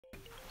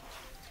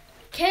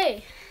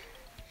Okay,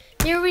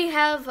 here we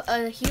have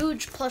a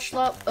huge plush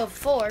lot of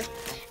 4,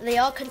 and they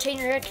all contain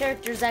rare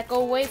characters that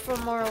go way for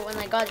more when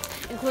I got it,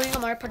 including a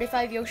Mario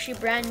MP5 Yoshi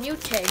brand new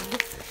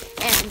tagged.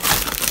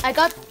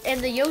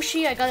 And the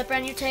Yoshi, I got it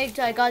brand new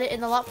tagged. I got it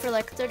in the lot for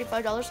like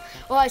 $35.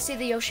 Well, I see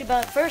the Yoshi,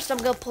 but first I'm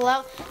gonna pull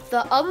out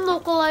the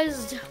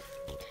unlocalized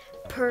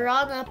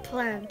Piranha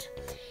plant.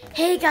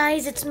 Hey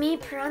guys, it's me,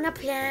 Piranha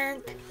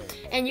plant.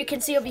 And you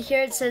can see over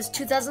here it says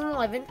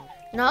 2011,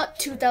 not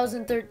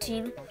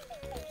 2013.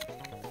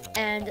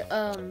 And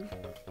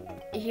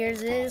here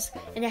it is,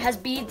 and it has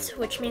beads,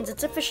 which means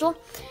it's official.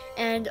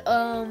 And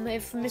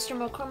if Mr.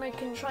 McCormick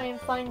can try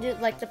and find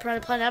it, like the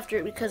Piranha plant after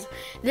it, because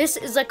this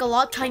is like a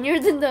lot tinier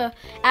than the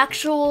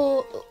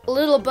actual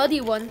little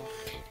buddy one.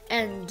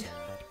 And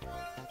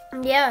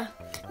yeah,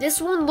 this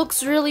one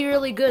looks really,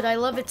 really good. I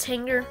love its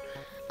hanger.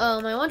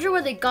 I wonder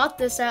where they got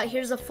this at.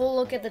 Here's a full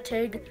look at the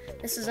tag.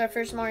 This is our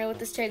first Mario with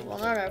this tag. Well,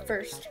 not our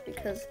first,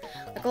 because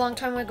like a long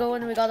time ago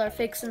when we got our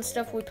fakes and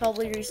stuff, we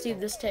probably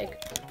received this tag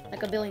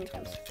like a billion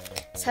times.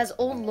 This has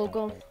old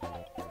logo.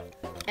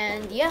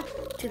 And yeah,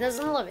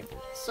 2011.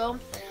 So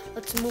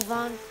let's move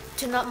on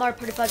to not Mario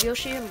MP5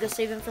 Yoshi. I'm gonna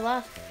save him for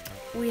last.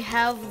 We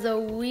have the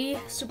Wii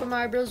Super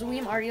Mario Bros.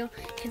 Wii Mario.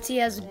 You can see he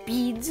has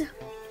beads.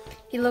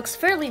 He looks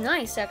fairly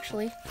nice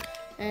actually.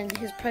 And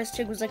his price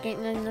tag was like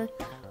 $8.99.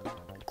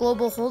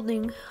 Global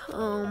Holding.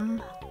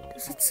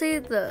 Does it say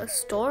the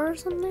store or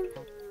something?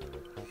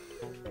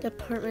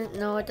 Department?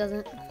 No, it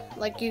doesn't.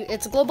 Like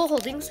it's Global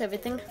Holdings,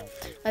 everything.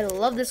 I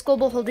love this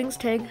Global Holdings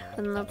tag. I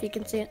don't know if you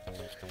can see it.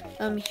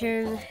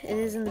 Here it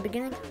is in the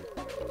beginning.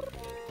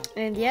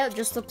 And yeah, it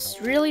just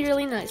looks really,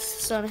 really nice.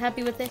 So I'm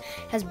happy with it.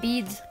 Has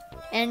beads.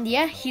 And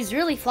yeah, he's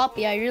really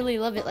floppy. I really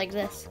love it like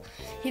this.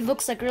 He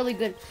looks like really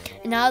good.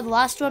 And now the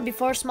last one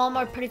before Small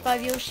Mario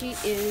MP5 Yoshi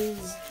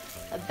is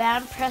a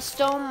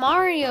Banpresto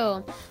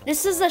Mario.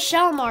 This is a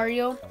shell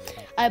Mario.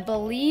 I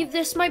believe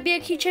this might be a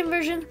keychain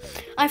version.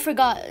 I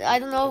forgot. I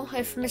don't know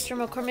if Mr.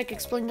 McCormick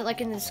explained it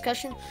like in the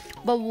discussion.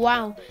 But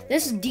wow,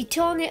 this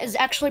detail on it is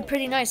actually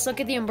pretty nice. Look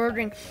at the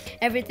embroidering,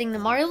 everything. The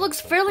Mario looks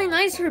fairly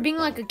nice for being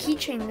like a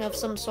keychain of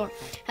some sort.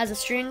 Has a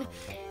string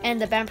and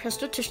the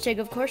Banpresto tush tag,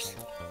 of course.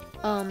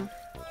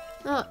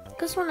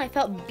 This one I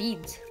felt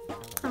beads.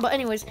 But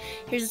anyways,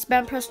 here's this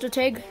Banpresto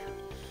tag.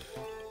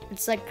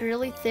 It's like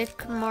really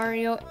thick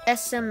Mario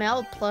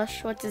SML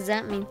plush. What does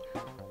that mean?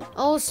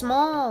 Oh,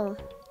 small.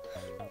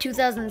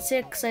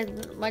 2006.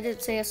 Why did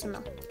it say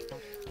SML?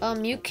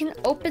 You can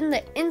open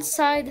the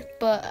inside,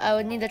 but I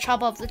would need to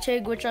chop off the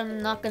tag, which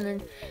I'm not gonna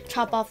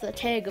chop off the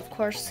tag, of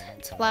course.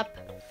 It's flap.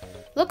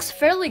 Looks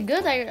fairly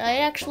good. I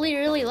actually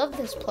really love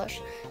this plush.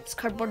 It's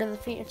cardboard in the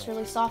feet. It's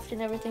really soft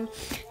and everything.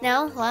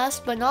 Now,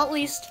 last but not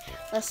least,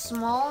 the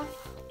small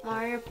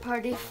Mario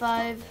Party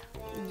 5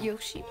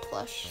 Yoshi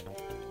plush.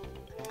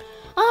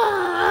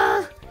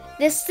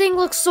 This thing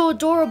looks so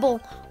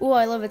adorable. Ooh,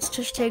 I love its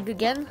tush tag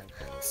again.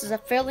 This is a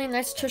fairly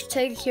nice tush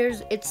tag.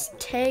 Here's its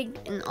tag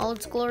in all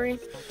its glory.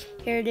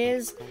 Here it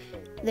is.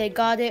 They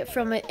got it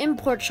from an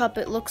import shop.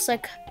 It looks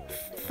like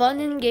Fun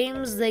and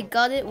Games. They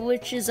got it,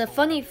 which is a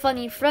funny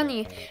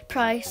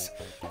price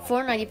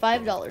for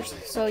 $95.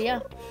 So yeah,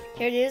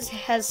 here it is. It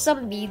has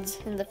some beads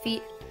in the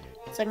feet.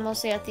 It's like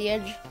mostly at the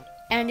edge.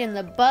 And in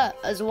the butt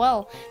as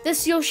well.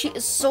 This Yoshi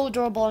is so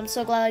adorable. I'm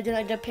so glad I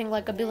didn't end up paying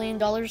like $1 billion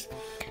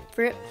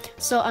for it.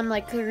 So I'm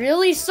like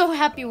really so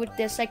happy with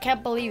this. I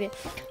can't believe it.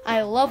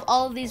 I love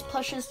all of these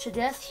plushes to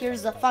death.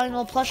 Here's the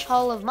final plush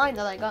haul of mine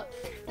that I got.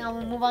 Now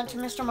we'll move on to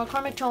Mr.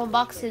 McCormick to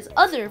unbox his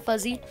other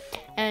Fuzzy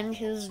and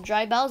his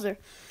Dry Bowser.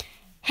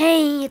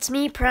 Hey, it's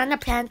me, Piranha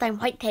Plant. I'm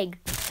White Tag.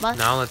 What?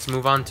 Now let's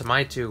move on to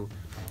my two.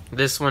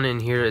 This one in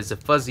here is a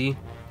Fuzzy.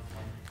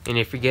 And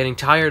if you're getting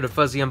tired of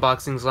Fuzzy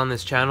unboxings on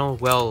this channel,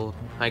 well,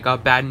 I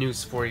got bad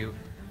news for you.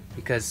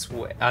 Because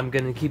I'm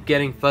gonna keep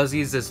getting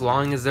Fuzzies as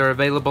long as they're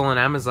available on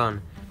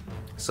Amazon.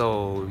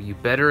 So you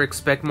better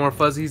expect more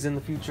Fuzzies in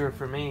the future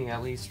for me,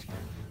 at least.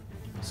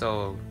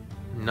 So,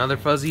 another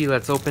Fuzzy,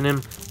 let's open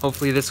him.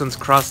 Hopefully this one's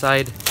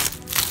cross-eyed.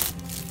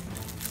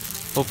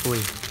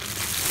 Hopefully.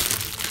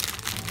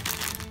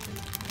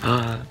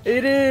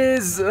 It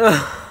is!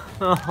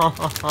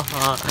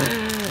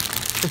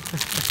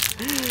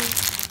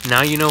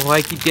 Now you know why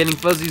I keep getting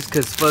Fuzzies,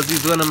 because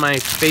Fuzzy's one of my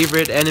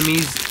favorite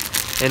enemies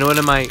and one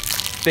of my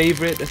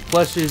favorite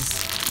plushes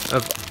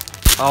of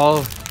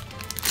all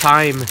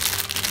time.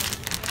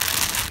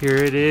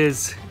 Here it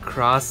is,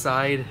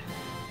 cross-eyed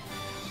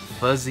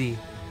Fuzzy.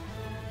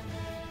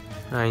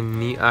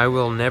 I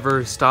will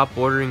never stop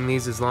ordering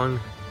these as long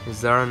as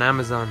they're on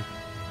Amazon,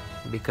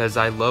 because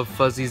I love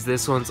Fuzzies.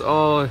 This one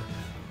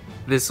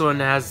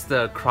has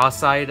the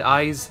cross-eyed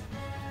eyes.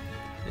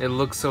 It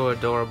looks so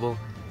adorable.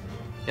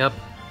 Yep.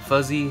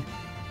 Fuzzy,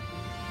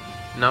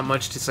 not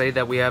much to say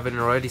that we haven't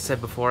already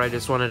said before. I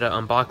just wanted to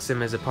unbox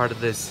him as a part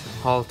of this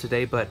haul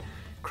today, but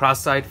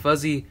cross-eyed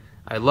Fuzzy,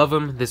 I love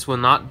him. This will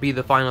not be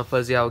the final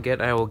Fuzzy I'll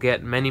get. I will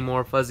get many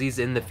more Fuzzies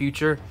in the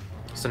future.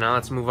 So now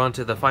let's move on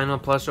to the final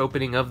plush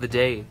opening of the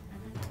day.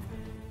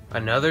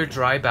 Another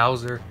Dry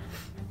Bowser.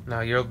 Now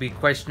you'll be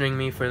questioning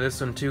me for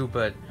this one too,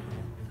 but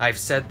I've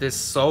said this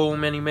so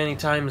many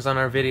times on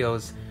our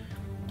videos,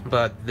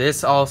 but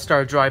this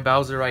All-Star Dry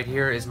Bowser right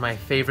here is my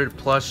favorite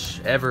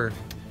plush ever.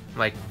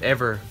 Like,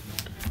 ever.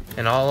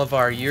 In all of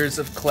our years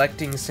of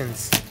collecting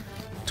since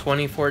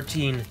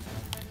 2014,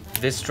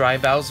 this Dry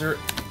Bowser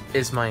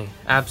is my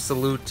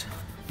absolute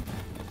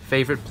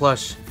favorite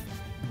plush.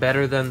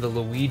 Better than the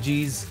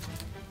Luigi's,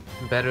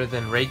 better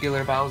than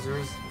regular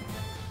Bowser's.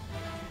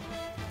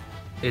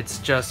 It's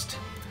just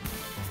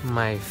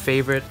my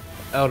favorite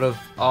out of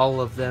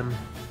all of them.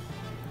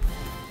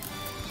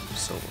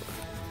 So,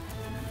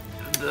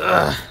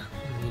 I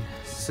need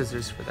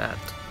scissors for that.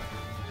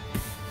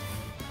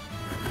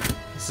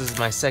 This is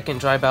my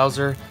second Dry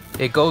Bowser.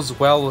 It goes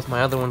well with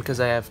my other one because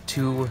I have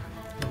two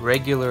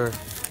regular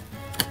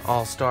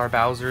All-Star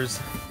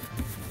Bowsers.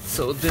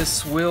 So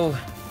this will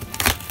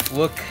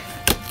look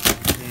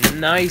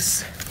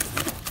nice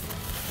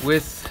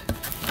with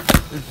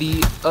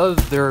the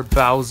other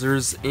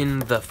Bowsers in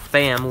the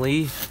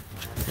family.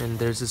 And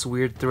there's this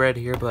weird thread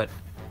here, but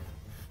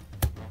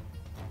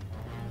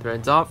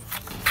thread's off.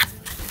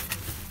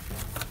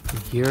 And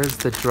here's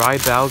the Dry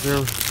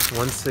Bowser.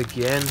 Once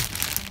again,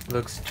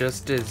 looks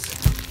just as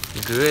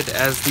good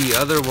as the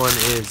other one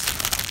is.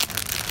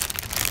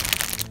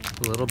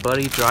 Little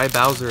buddy Dry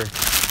Bowser.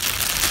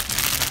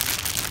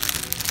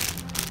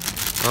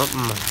 Oh,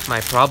 my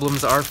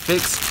problems are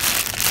fixed.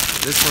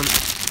 This one.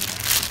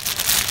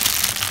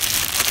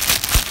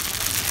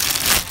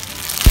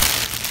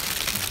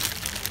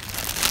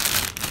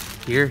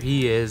 Here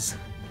he is.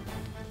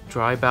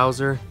 Dry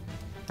Bowser,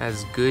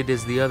 as good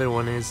as the other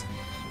one is.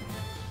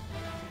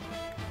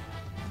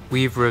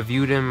 We've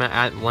reviewed him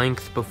at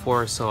length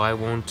before, so I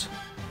won't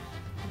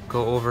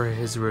go over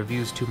his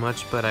reviews too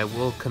much, but I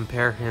will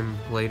compare him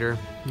later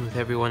with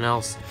everyone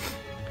else.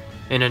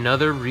 And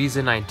another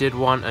reason I did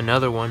want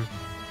another one,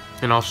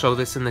 and I'll show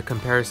this in the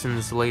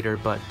comparisons later,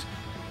 but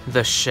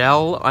the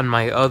shell on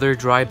my other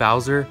Dry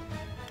Bowser,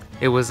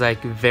 it was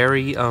like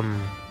very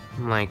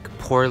like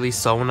poorly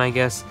sewn, I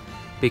guess,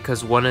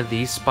 because one of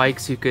these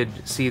spikes you could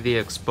see the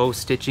exposed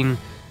stitching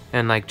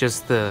and like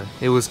just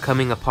it was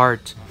coming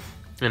apart,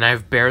 and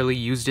I've barely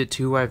used it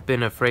too. I've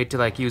been afraid to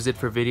like use it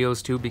for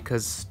videos too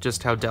because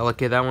just how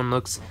delicate that one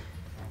looks.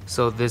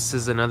 So this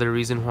is another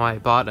reason why I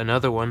bought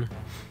another one,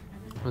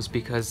 was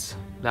because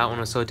that one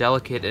was so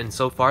delicate, and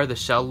so far the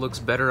shell looks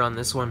better on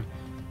this one.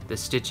 The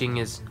stitching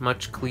is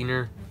much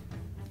cleaner,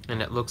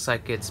 and it looks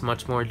like it's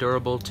much more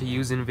durable to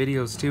use in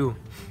videos too.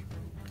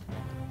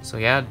 So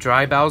yeah,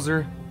 Dry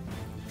Bowser,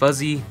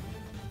 Fuzzy,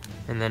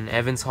 and then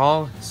Evans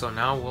Hall. So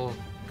now we'll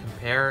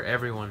compare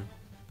everyone.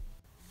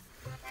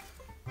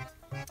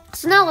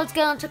 So now let's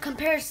get on to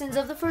comparisons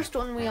of the first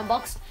one we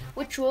unboxed,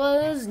 which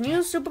was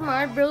New Super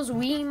Mario Bros.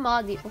 Wii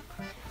Mario.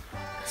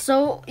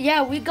 So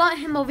yeah, we got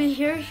him over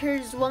here.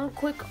 Here's one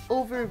quick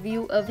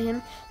overview of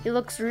him. He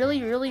looks really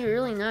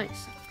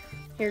nice.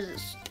 Here's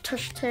his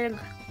touch tag.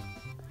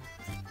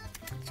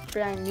 It's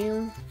brand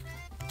new.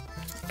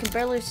 You can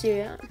barely see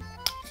it. It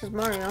says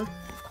Mario,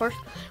 of course.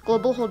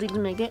 Global Holdings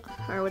make it,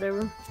 or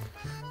whatever.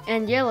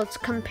 And yeah, let's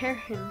compare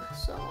him.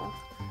 So,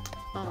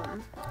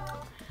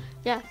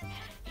 yeah.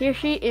 Here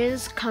he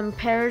is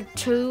compared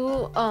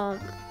to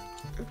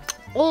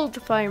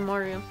old Fire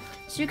Mario.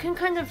 So you can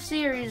kind of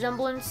see a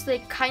resemblance. They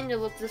kind of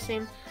look the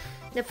same.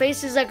 The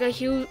face is like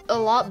a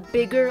lot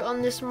bigger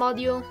on this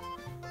Mario.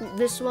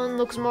 This one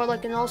looks more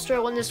like an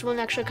All-Star one. This one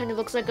actually kind of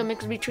looks like a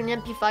mix between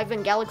MP5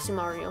 and Galaxy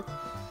Mario.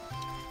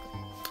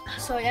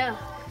 So yeah.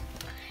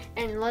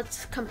 And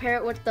let's compare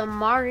it with the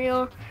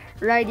Mario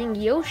riding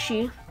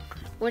Yoshi,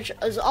 which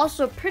is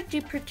also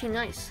pretty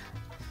nice.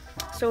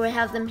 So we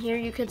have them here.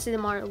 You can see the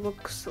Mario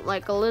looks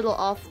like a little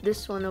off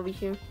this one over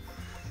here.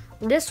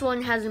 This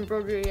one has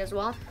embroidery as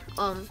well.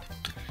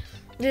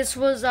 This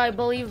was, I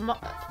believe,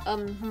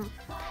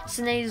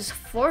 Sanei's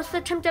fourth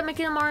attempt at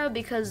making a Mario,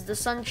 because the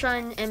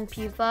Sunshine,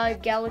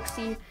 MP5,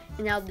 Galaxy,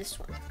 and now this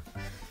one.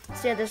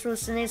 So yeah, this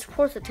was Sanei's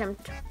fourth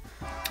attempt.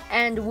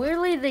 And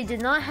weirdly, they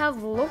did not have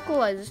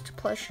unlocalized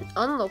plushes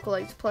of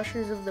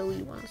the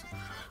Wii ones,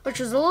 which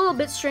is a little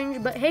bit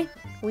strange, but hey,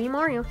 Wii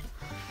Mario.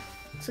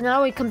 So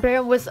now we compare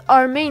it with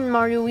our main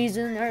Mario Wii's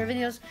in our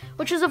videos,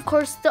 which is of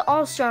course the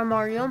All-Star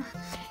Mario.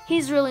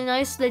 He's really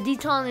nice. The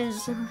detail on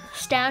his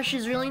stash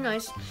is really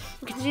nice.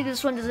 You can see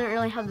this one doesn't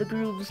really have the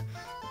grooves.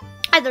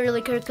 I don't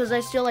really care because I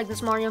still like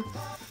this Mario.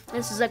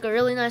 This is like a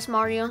really nice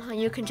Mario, and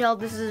you can tell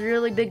this is a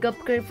really big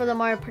upgrade for the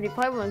Mario Party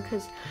 5 one,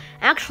 because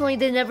actually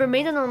they never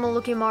made a normal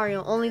looking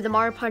Mario. Only the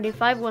Mario Party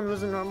 5 one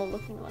was a normal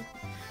looking one,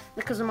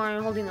 because the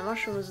Mario holding the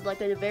mushroom was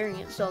like a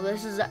variant. So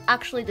this is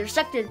actually their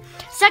second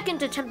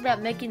attempt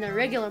at making a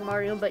regular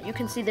Mario, but you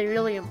can see they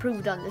really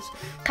improved on this.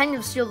 Kind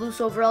of still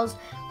loose overalls,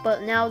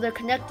 but now they're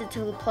connected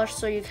to the plush,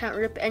 so you can't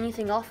rip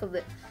anything off of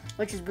it,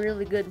 which is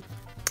really good.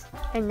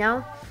 And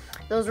now,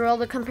 those are all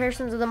the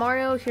comparisons of the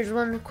Mario. Here's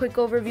one quick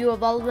overview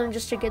of all of them,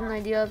 just to get an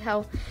idea of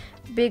how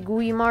big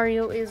Wii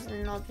Mario is,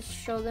 and I'll just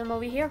show them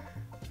over here,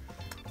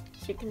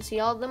 so you can see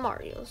all the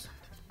Marios.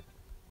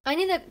 I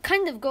need to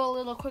kind of go a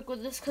little quick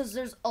with this because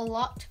there's a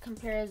lot to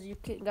compare, as you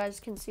guys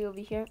can see over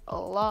here. A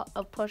lot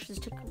of plushes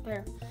to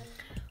compare.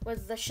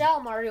 with the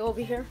Shawn Mario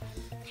over here.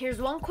 Here's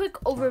one quick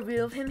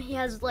overview of him. He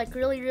has like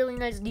really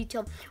nice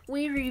detail.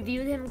 We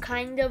reviewed him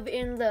kind of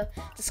in the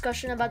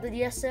discussion about the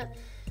DS set,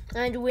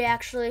 and we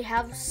actually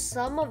have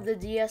some of the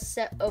DS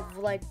set of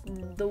like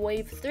the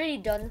Wave 3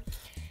 done,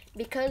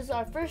 because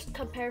our first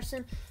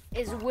comparison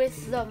is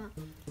with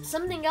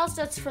something else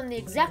that's from the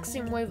exact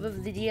same wave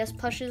of the DS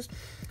plushes,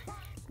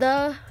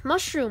 the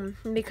mushroom,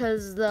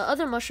 because the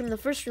other mushroom, the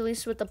first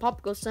release with the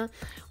Pop Ghost sound,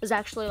 was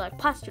actually like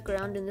plastic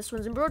around, and this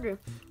one's embroidery.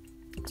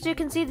 So you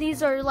can see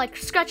these are like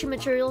scratchy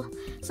material,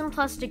 some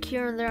plastic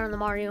here and there on the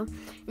Mario,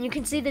 and you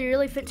can see they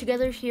really fit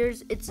together.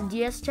 Here's its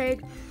DS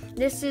tag.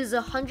 This is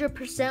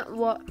 100%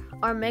 what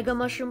our Mega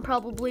Mushroom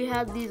probably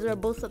had. These are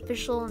both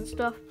official and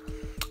stuff.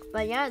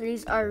 But yeah,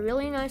 these are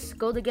really nice,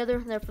 go together.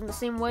 They're from the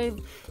same wave.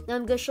 Now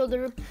I'm gonna show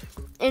the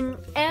and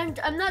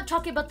I'm not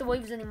talking about the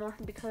waves anymore,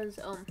 because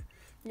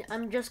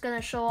I'm just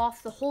gonna show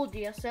off the whole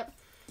DS set.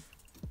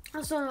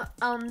 So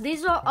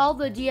these are all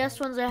the DS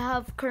ones I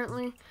have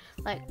currently.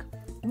 Like,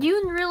 you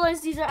didn't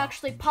realize these are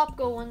actually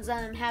Popgo ones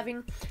that I'm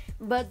having,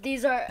 but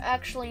these are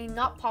actually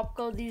not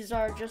Popgo. These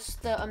are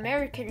just the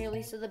American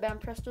release of the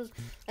Banprestos,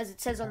 as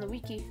it says on the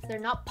wiki. They're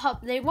not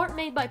they weren't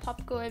made by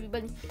Popgo,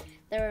 everybody.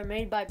 They were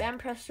made by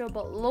Banpresto,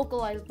 but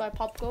localized by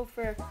Popgo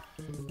for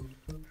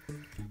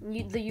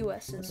the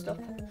US and stuff.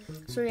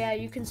 So yeah,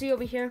 you can see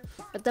over here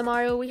with the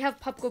Mario, we have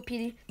Popgo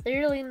PD. They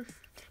really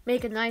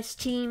make a nice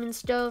team and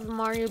stuff.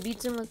 Mario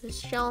beats him with his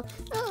shell.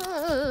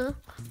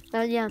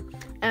 Yeah,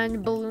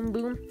 and Balloon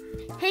Boom.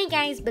 Hey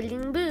guys,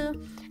 Balloon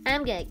Boo,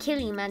 I'm gonna kill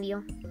you,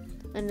 Mario.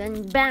 And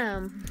then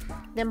bam,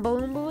 then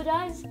Balloon Boo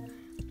dies.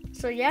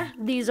 So yeah,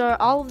 these are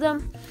all of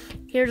them.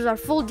 Here's our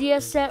full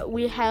DS set.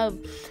 We have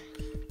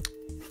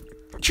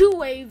 2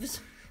 waves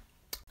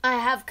I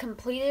have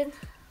completed,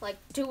 like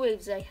 2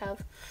 waves I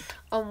have.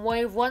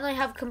 Wave 1 I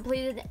have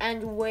completed,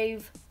 and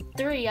wave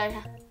 3 I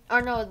have.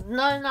 Or no,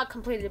 not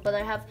completed, but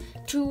I have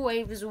 2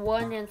 waves,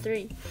 1 and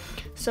 3.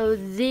 So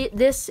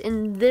this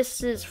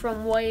is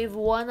from wave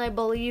 1, I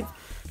believe.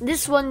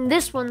 This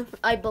one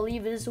I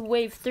believe is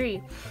wave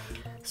 3.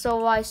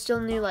 So I still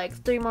need like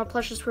 3 more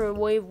plushes for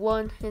wave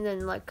 1, and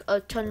then like a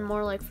ton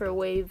more like for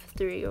wave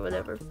 3 or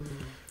whatever,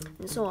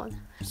 and so on.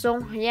 So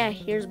yeah,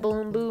 here's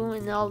Balloon Boo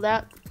and all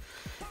that.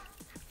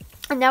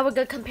 And now we're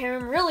gonna compare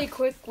him really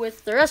quick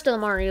with the rest of the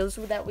Marios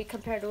that we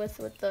compared with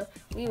the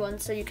Wii one.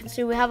 So you can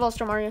see we have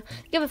All-Star Mario.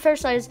 Give a fair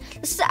size.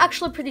 This is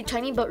actually pretty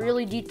tiny, but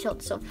really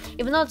detailed. So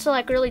even though it's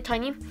like really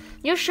tiny,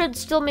 you should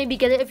still maybe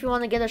get it if you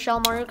want to get a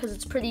Shell Mario, because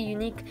it's pretty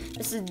unique.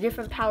 This is a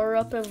different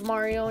power-up of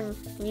Mario, and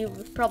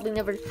you've probably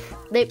never,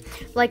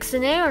 like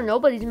Sanei or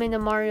nobody's made a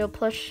Mario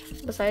plush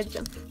besides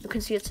them. You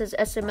can see it says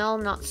SML,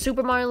 not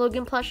Super Mario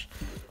Logan plush.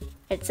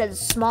 It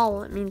says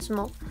small, it means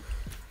small.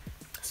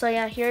 So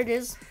yeah, here it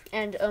is.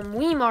 And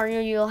Wii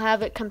Mario, you'll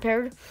have it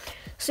compared,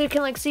 so you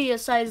can like see a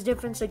size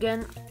difference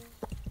again.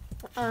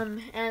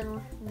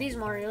 And these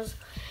Marios,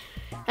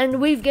 and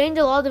we've gained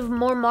a lot of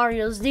more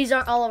Marios. These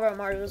aren't all of our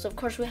Marios, of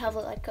course. We have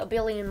like a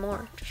billion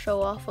more to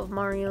show off of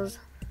Marios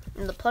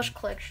in the plush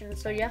collection.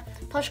 So yeah,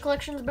 plush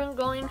collection's been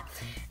going,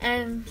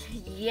 and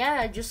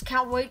yeah, I just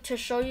can't wait to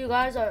show you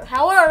guys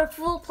how our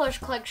full plush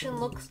collection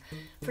looks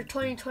for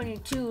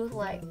 2022.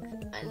 Like,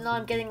 I know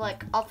I'm getting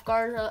like off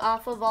guard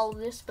off of all of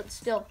this, but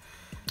still,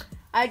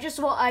 I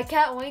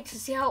can't wait to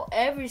see how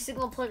every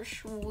single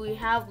plush we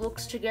have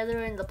looks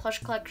together in the plush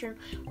collection.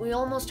 We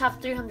almost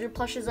have 300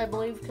 plushes, I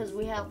believe, because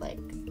we have like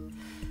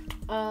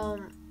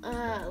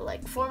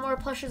 4 more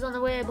plushes on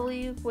the way, I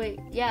believe. Wait,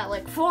 yeah,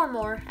 like 4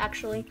 more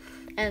actually,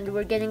 and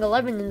we're getting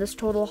 11 in this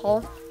total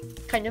haul,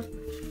 kind of.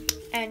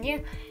 And yeah,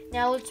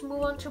 now let's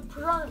move on to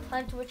Piranha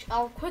Plant, which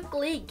I'll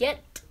quickly get.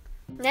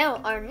 Now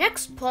our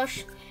next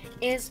plush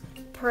is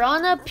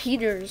Piranha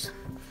Peters.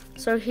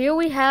 So here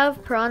we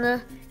have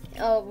Piranha.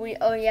 Oh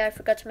yeah, I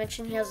forgot to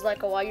mention he has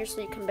like a wire so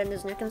you can bend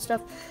his neck and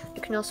stuff.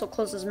 You can also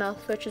close his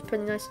mouth, which is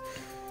pretty nice.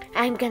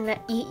 I'm gonna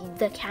eat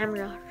the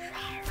camera.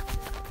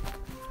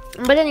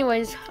 But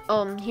anyways,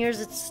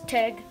 here's its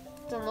tag,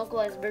 the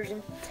localized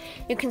version.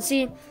 You can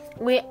see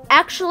we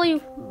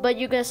actually, but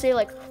you're gonna say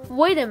like,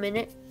 wait a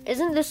minute,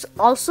 isn't this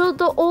also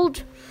the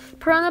old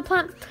Piranha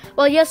Plant?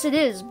 Well, yes it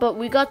is, but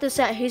we got this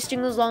at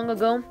Hastings long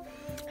ago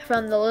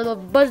from the little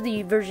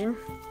Buddy version.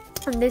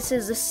 And this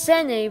is the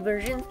Sanei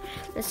version.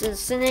 This is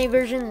Sanei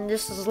version, and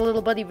this is the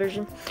Little Buddy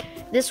version.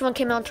 This one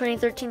came out in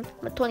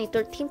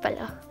 2013,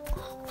 fella.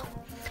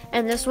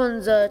 And this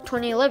one's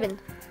 2011,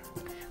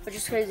 which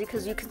is crazy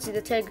because you can see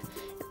the tag.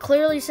 It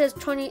clearly says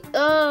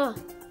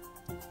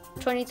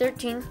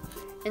 2013,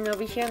 and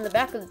over here in the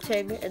back of the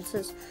tag it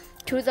says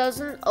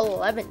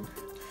 2011.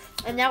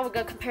 And now we're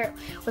gonna compare it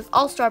with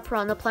All-Star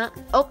Piranha Plant.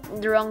 Oh,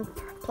 the wrong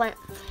plant.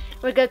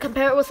 We're gonna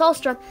compare it with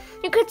All-Star.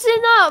 You could see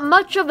not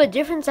much of a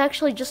difference,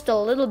 actually, just a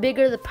little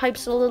bigger. The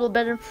pipe's a little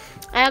better.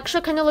 I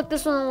actually kind of like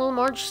this one a little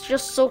more,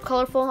 just so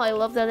colorful. I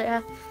love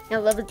that I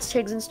love its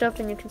tags and stuff.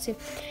 And you can see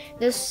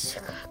this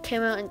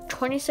came out in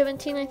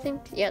 2017, I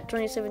think. Yeah,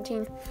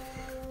 2017.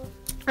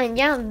 And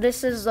yeah,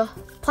 this is the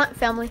plant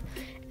family.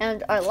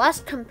 And our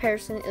last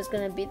comparison is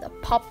gonna be the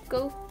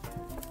Popgo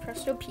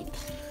Presto Pete.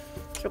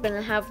 So we're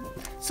gonna have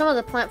some of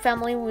the plant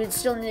family. We'd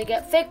still need to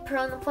get fake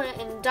Piranha plant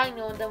and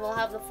Dino, and then we'll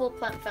have the full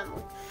plant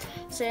family.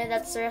 So yeah,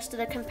 that's the rest of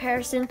the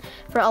comparison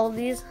for all of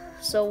these.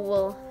 So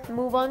we'll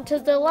move on to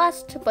the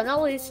last but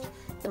not least,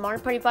 the Mario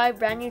Party 5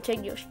 brand new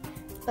Tag Yoshi.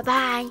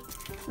 Bye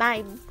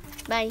bye.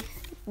 Bye.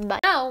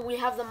 Now we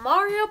have the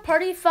Mario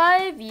Party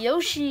 5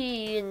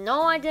 Yoshi.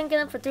 No, I didn't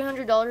get it for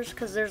 $300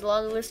 because there's a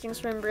lot of listings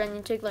for him brand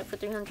new tag like for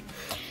 $300.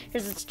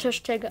 Here's its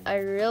tush tag. I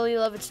really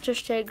love its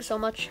tush tag so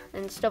much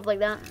and stuff like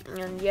that.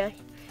 And yeah,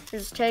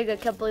 here's its tag. I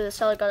can't believe the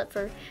seller got it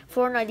for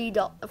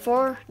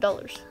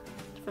 $4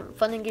 from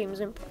Fun and Games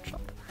Import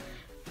Shop.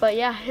 But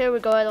yeah, here we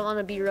go. I don't want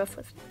to be rough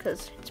with it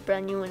because it's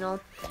brand new and all.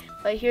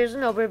 But here's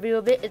an overview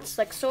of it. It's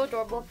like so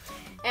adorable,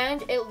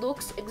 and it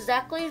looks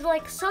exactly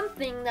like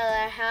something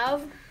that I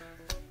have.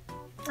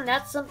 And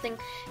that something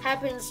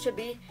happens to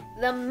be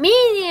the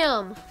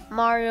medium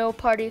Mario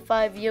Party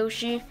 5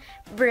 Yoshi,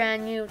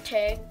 brand new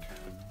tag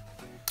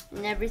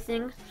and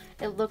everything.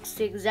 It looks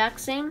the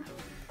exact same,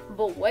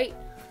 but wait,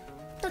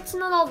 that's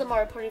not all the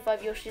Mario Party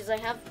 5 Yoshis I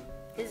have,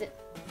 is it?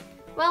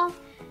 Well,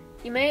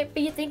 you may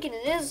be thinking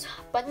it is,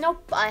 but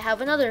nope, I have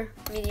another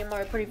medium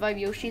Mario Party 5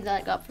 Yoshi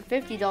that I got for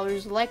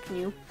 $50 like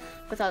new,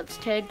 without its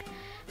tag.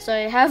 So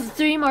I have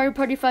 3 Mario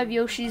Party 5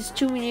 Yoshis,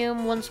 2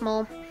 medium, 1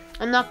 small.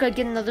 I'm not gonna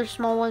get another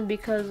small one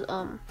because,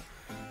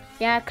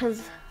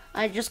 cause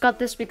I just got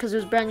this because it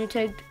was brand new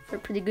tagged for a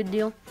pretty good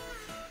deal.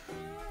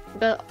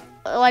 But,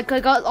 like, I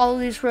got all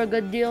of these for a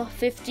good deal,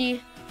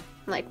 50,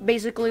 like,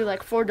 basically,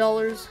 like,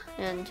 $4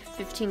 and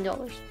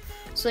 $15.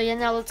 So, yeah,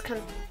 now let's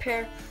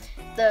compare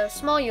the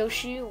small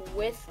Yoshi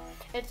with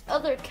its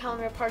other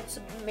counterparts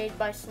made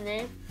by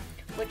Sanei,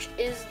 which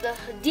is the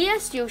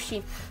DS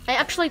Yoshi. I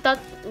actually thought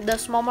the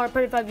small Mario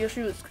Party 5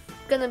 Yoshi was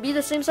gonna be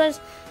the same size,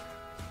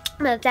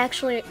 but it's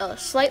actually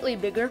slightly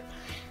bigger.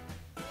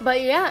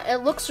 But yeah,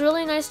 it looks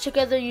really nice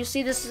together. You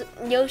see this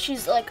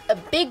Yoshi's like a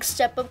big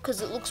step up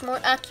because it looks more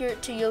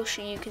accurate to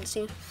Yoshi, you can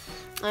see.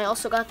 I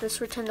also got this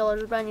for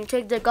 $10 brand new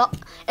tag. I got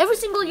every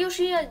single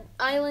Yoshi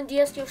Island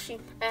DS Yoshi.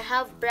 I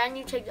have brand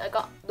new tag. I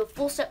got the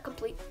full set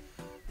complete.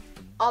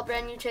 All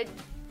brand new tag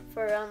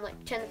for around like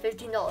 $10 to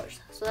 $15.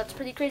 So that's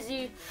pretty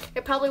crazy.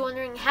 You're probably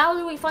wondering, how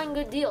do we find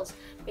good deals?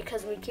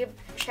 Because we keep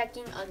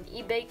checking on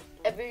eBay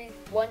every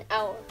 1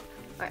 hour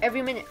or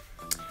every minute.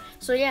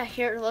 So yeah,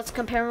 here, let's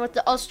compare them with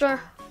the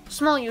All-Star.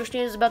 Small Yoshi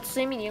is about the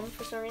same medium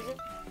for some reason.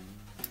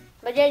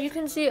 But yeah, you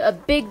can see a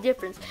big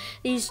difference.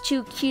 These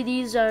two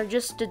kitties are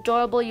just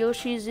adorable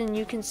Yoshis, and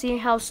you can see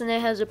how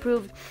Sanei has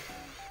approved.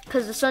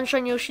 Because the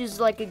Sunshine Yoshi is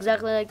like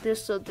exactly like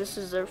this, so this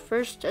is our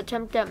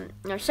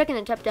second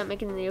attempt at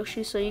making the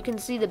Yoshi, so you can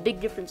see the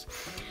big difference.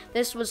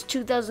 This was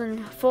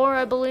 2004,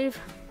 I believe.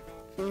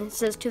 And it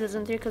says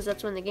 2003 because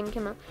that's when the game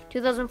came out.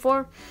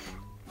 2004.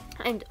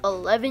 And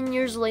 11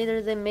 years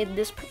later, they made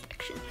this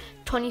perfection.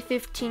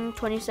 2015,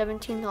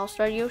 2017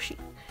 All-Star Yoshi.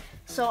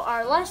 So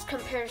our last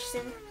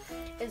comparison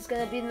is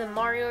going to be the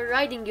Mario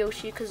Riding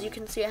Yoshi, because you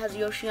can see it has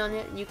Yoshi on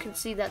it. You can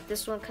see that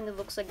this one kind of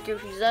looks like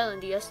Yoshi's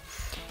Island DS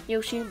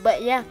Yoshi.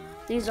 But yeah,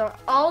 these are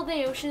all the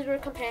Yoshis we're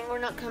comparing. We're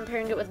not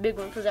comparing it with Big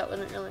One because that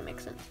wouldn't really make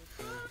sense.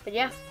 But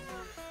yeah.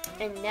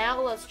 And now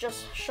let's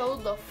just show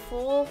the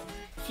full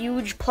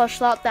huge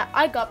plush lot that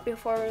I got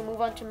before we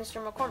move on to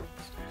Mr.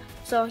 McCormick's.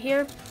 So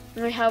here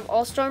we have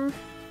All-Star,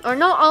 or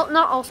not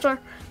All-Star,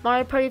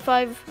 Mario Party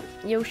 5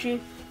 Yoshi,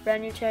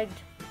 brand new tagged.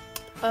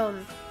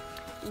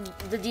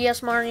 The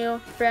DS Mario,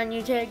 brand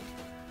new tagged.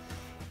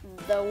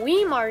 The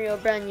Wii Mario,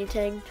 brand new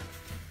tagged.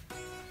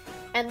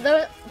 And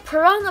the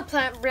Piranha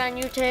Plant, brand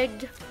new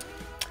tagged.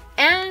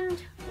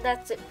 And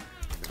that's it.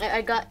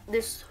 I got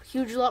this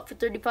huge lot for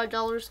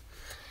 $35.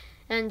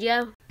 And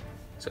yeah.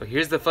 So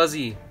here's the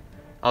fuzzy.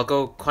 I'll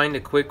go kind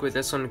of quick with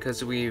this one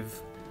because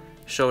we've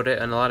showed it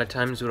and a lot of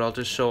times, but I'll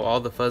just show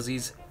all the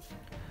fuzzies.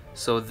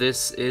 So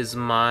this is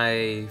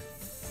my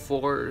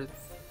fourth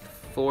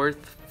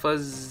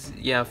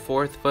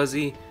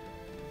fuzzy.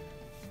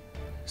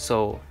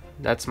 So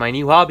that's my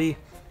new hobby,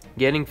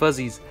 getting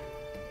fuzzies.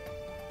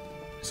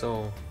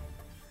 So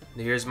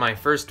here's my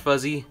first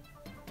fuzzy.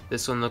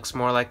 This one looks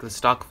more like the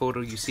stock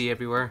photo you see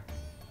everywhere.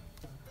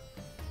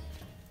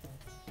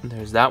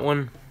 There's that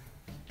one.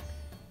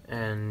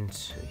 And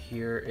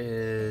here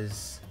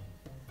is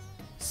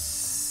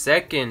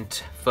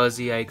second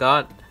fuzzy I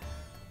got.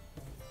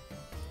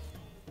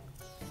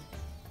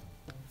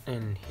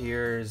 And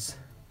here's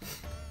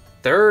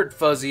third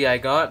fuzzy I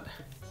got.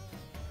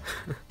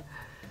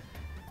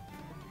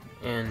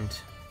 And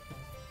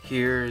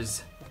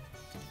here's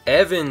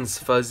Evan's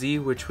fuzzy,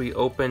 which we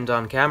opened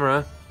on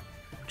camera,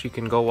 which you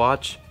can go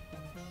watch.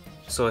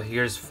 So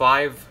here's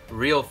 5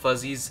 real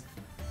fuzzies.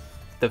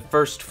 The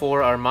first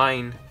 4 are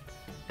mine.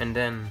 And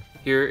then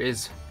here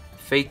is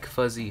fake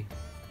fuzzy.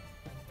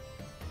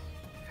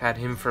 Had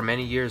him for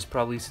many years,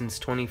 probably since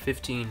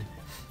 2015.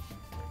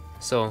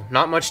 So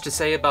not much to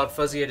say about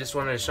fuzzy, I just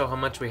wanted to show how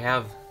much we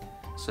have.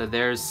 So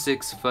there's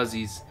 6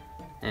 fuzzies.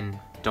 And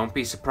don't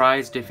be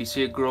surprised if you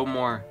see it grow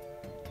more,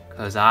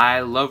 cause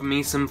I love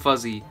me some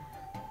fuzzy.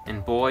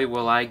 And boy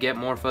will I get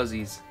more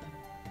fuzzies.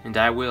 And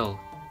I will.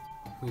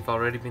 we've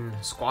already been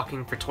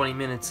squawking for 20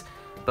 minutes,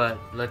 but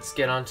let's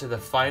get on to the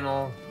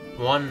final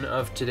one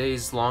of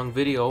today's long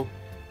video.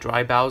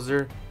 Dry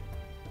Bowser.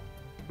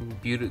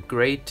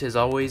 Great as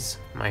always.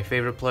 My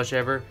favorite plush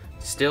ever.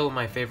 Still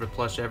my favorite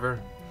plush ever.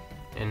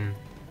 And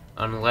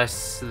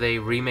unless they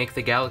remake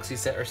the Galaxy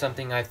set or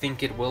something, I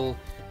think it will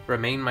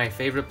remain my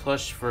favorite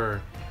plush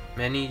for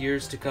many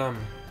years to come.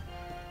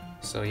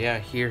 So yeah,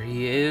 here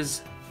he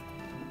is.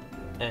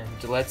 And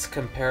let's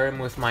compare him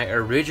with my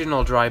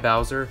original Dry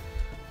Bowser,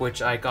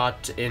 which I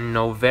got in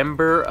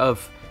November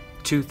of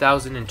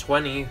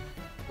 2020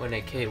 when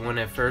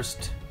it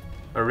first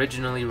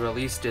originally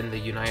released in the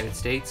United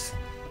States.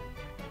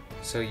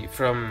 So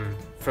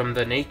from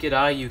the naked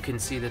eye, you can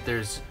see that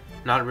there's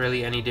not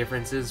really any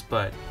differences,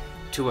 but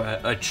to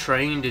a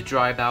trained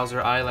Dry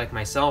Bowser eye like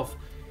myself,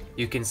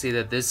 you can see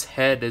that this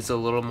head is a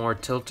little more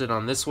tilted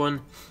on this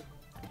one.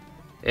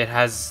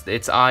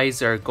 Its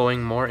eyes are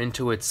going more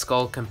into its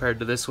skull compared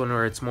to this one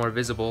where it's more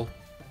visible.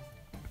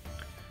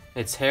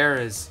 Its hair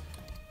is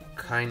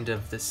kind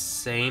of the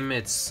same.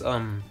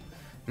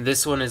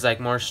 This one is like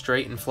more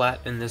straight and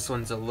flat, and this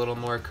one's a little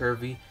more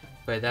curvy,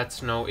 but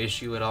that's no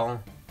issue at all.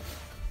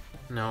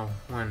 Now,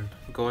 when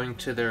going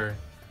to their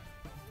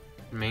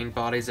main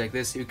bodies like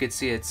this, you can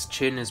see its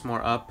chin is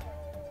more up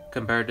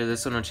compared to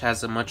this one, which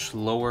has a much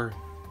lower,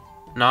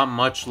 not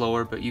much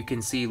lower, but you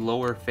can see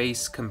lower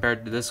face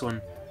compared to this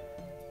one.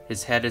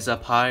 His head is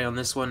up high on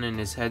this one, and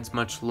his head's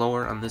much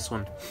lower on this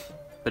one.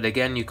 But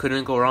again, you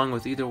couldn't go wrong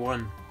with either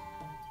one.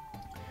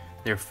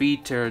 Their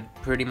feet are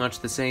pretty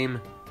much the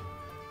same.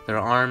 Their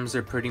arms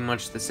are pretty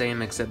much the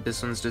same, except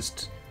this one's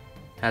just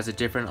has a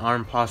different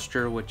arm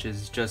posture, which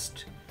is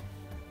just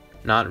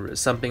not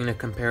something to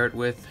compare it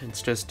with.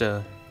 It's just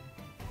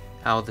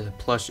how the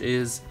plush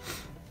is.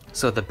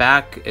 So the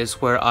back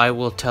is where I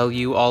will tell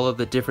you all of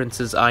the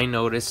differences I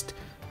noticed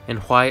and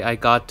why I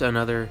got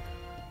another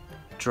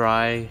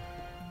Dry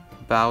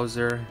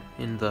Bowser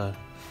in the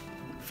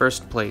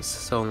first place.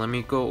 So let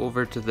me go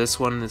over to this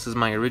one. This is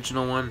my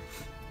original one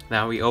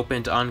that we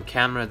opened on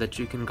camera that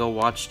you can go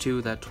watch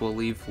too, that we'll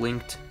leave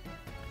linked.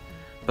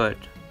 But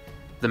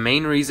the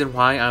main reason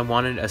why I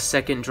wanted a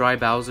second Dry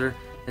Bowser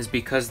is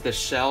because the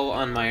shell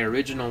on my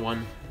original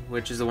one,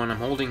 which is the one I'm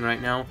holding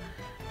right now,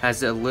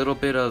 has a little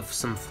bit of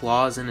some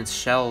flaws in its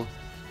shell,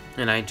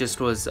 and I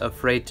just was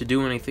afraid to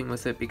do anything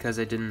with it because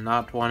I did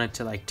not want it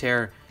to like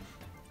tear.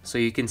 So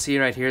you can see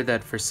right here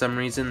that for some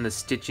reason the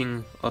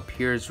stitching up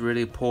here is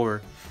really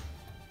poor.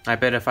 I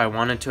bet if I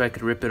wanted to I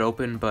could rip it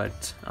open,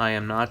 but I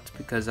am not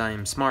because I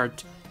am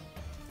smart.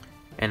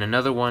 And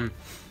another one,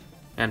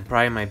 and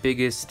probably my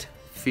biggest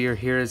fear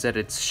here, is that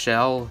its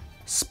shell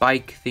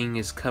spike thing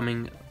is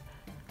coming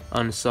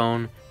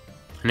unsewn.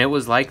 And it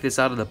was like this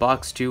out of the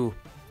box too.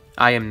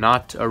 I am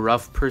not a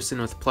rough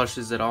person with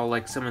plushes at all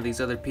like some of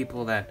these other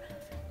people that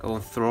go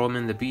and throw them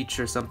in the beach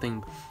or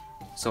something.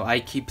 So I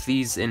keep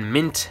these in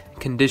mint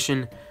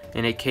condition,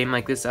 and it came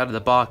like this out of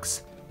the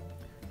box.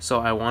 So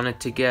I wanted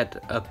to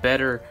get a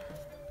better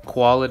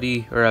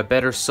quality or a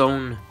better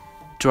sewn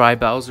Dry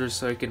Bowser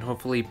so I can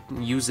hopefully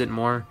use it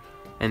more.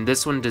 And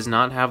this one does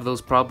not have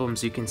those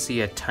problems. You can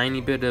see a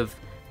tiny bit of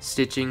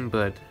stitching,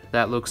 but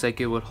that looks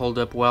like it would hold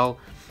up well.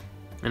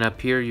 And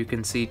up here you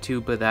can see too,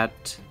 but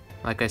that,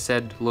 like I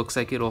said, looks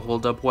like it'll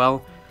hold up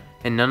well.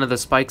 And none of the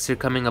spikes are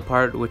coming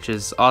apart, which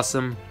is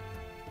awesome.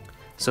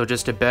 So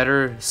just a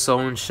better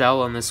sewn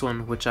shell on this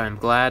one, which I'm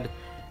glad,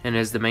 and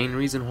is the main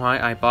reason why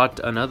I bought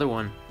another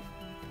one.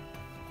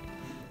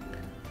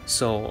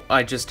 So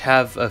I just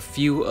have a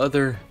few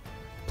other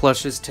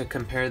plushes to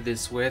compare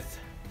this with.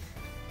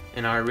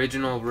 In our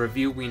original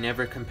review, we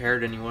never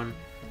compared anyone.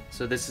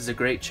 So this is a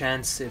great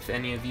chance if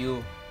any of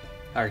you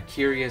are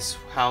curious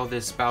how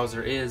this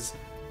Bowser is.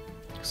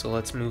 So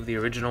let's move the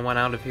original one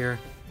out of here,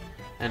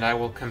 and I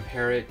will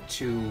compare it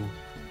to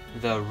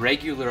the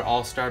regular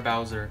All-Star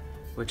Bowser,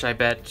 which I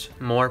bet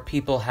more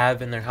people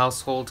have in their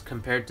household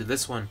compared to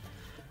this one.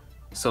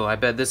 So I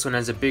bet this one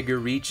has a bigger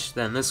reach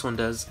than this one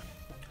does.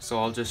 So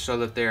I'll just show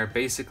that they're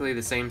basically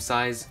the same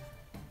size,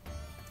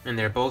 and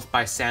they're both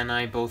by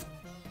Sanei, both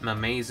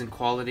amazing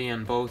quality,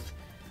 and both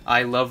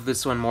I love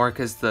this one more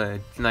because the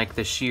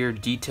sheer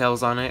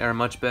details on it are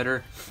much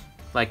better.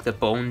 Like the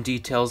bone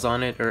details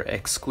on it are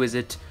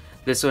exquisite.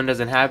 This one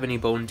doesn't have any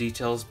bone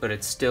details, but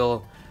it's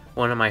still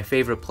one of my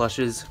favorite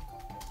plushes.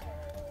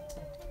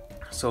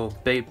 So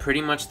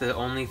pretty much the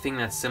only thing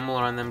that's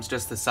similar on them is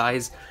just the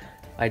size.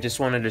 I just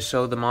wanted to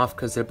show them off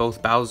because they're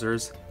both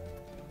Bowsers.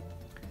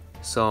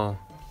 So,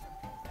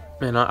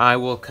 and I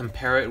will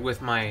compare it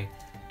with my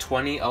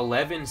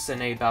 2011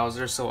 Sanei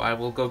Bowser, so I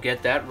will go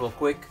get that real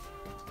quick.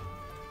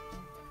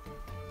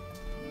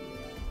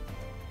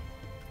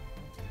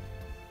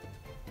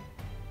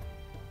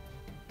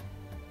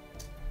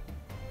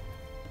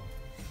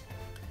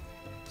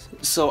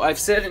 So I've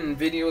said in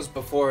videos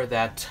before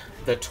that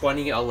the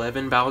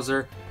 2011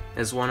 Bowser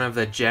is one of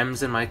the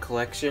gems in my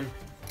collection,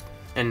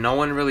 and no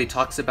one really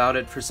talks about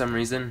it for some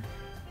reason.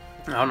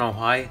 I don't know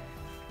why.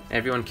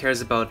 Everyone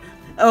cares about,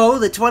 oh,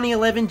 the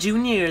 2011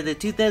 Junior, the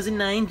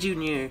 2009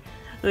 Junior,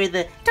 or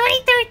the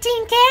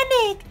 2013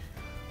 Kamek.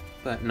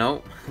 But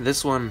no,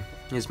 this one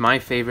is my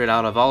favorite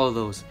out of all of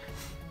those.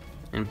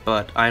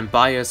 But I'm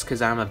biased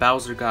because I'm a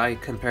Bowser guy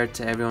compared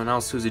to everyone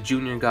else who's a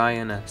Junior guy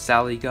and a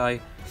Sally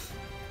guy.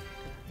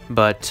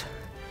 But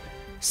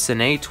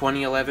Sanei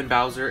 2011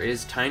 Bowser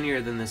is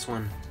tinier than this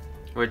one,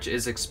 which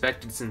is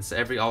expected since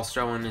every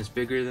All-Star one is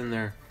bigger than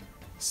their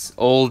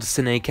old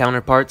Sanei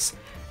counterparts.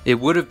 It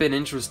would have been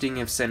interesting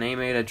if Sanei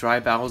made a dry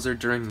Bowser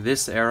during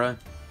this era.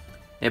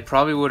 It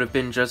probably would have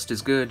been just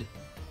as good,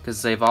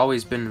 because they've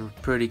always been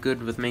pretty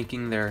good with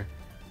making their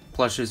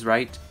plushes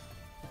right.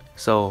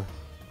 So,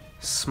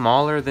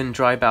 smaller than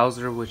dry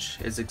Bowser, which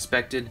is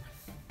expected.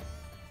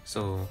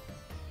 So,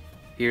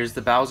 here's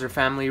the Bowser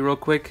family real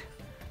quick.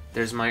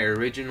 There's my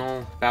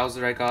original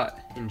Bowser I got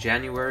in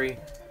January.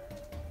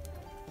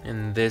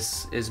 And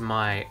this is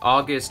my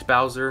August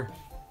Bowser,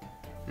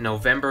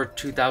 November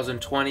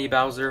 2020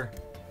 Bowser,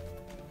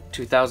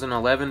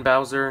 2011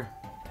 Bowser,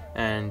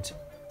 and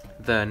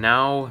the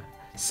now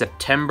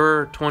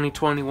September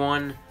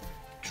 2021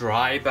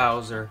 dry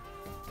Bowser.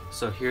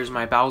 So here's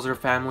my Bowser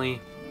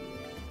family.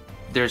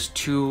 There's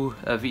 2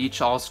 of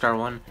each All-Star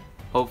one.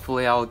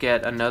 Hopefully I'll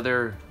get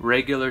another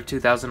regular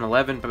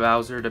 2011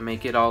 Bowser to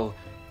make it all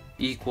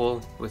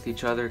equal with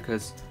each other,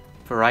 because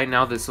for right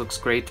now this looks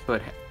great,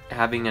 but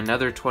having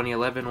another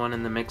 2011 one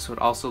in the mix would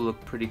also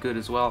look pretty good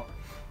as well.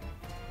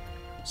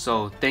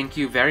 So thank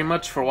you very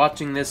much for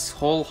watching this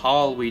whole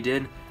haul we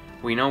did.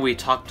 We know we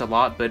talked a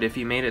lot, but if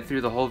you made it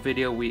through the whole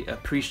video, we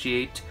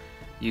appreciate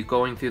you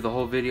going through the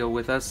whole video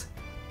with us.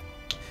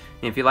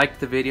 If you liked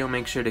the video,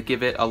 make sure to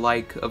give it a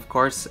like, of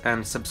course,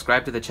 and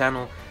subscribe to the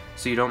channel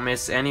so you don't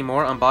miss any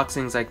more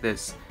unboxings like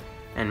this.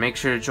 And make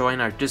sure to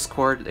join our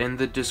Discord in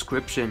the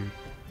description.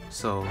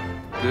 So,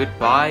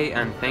 goodbye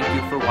and thank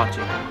you for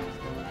watching.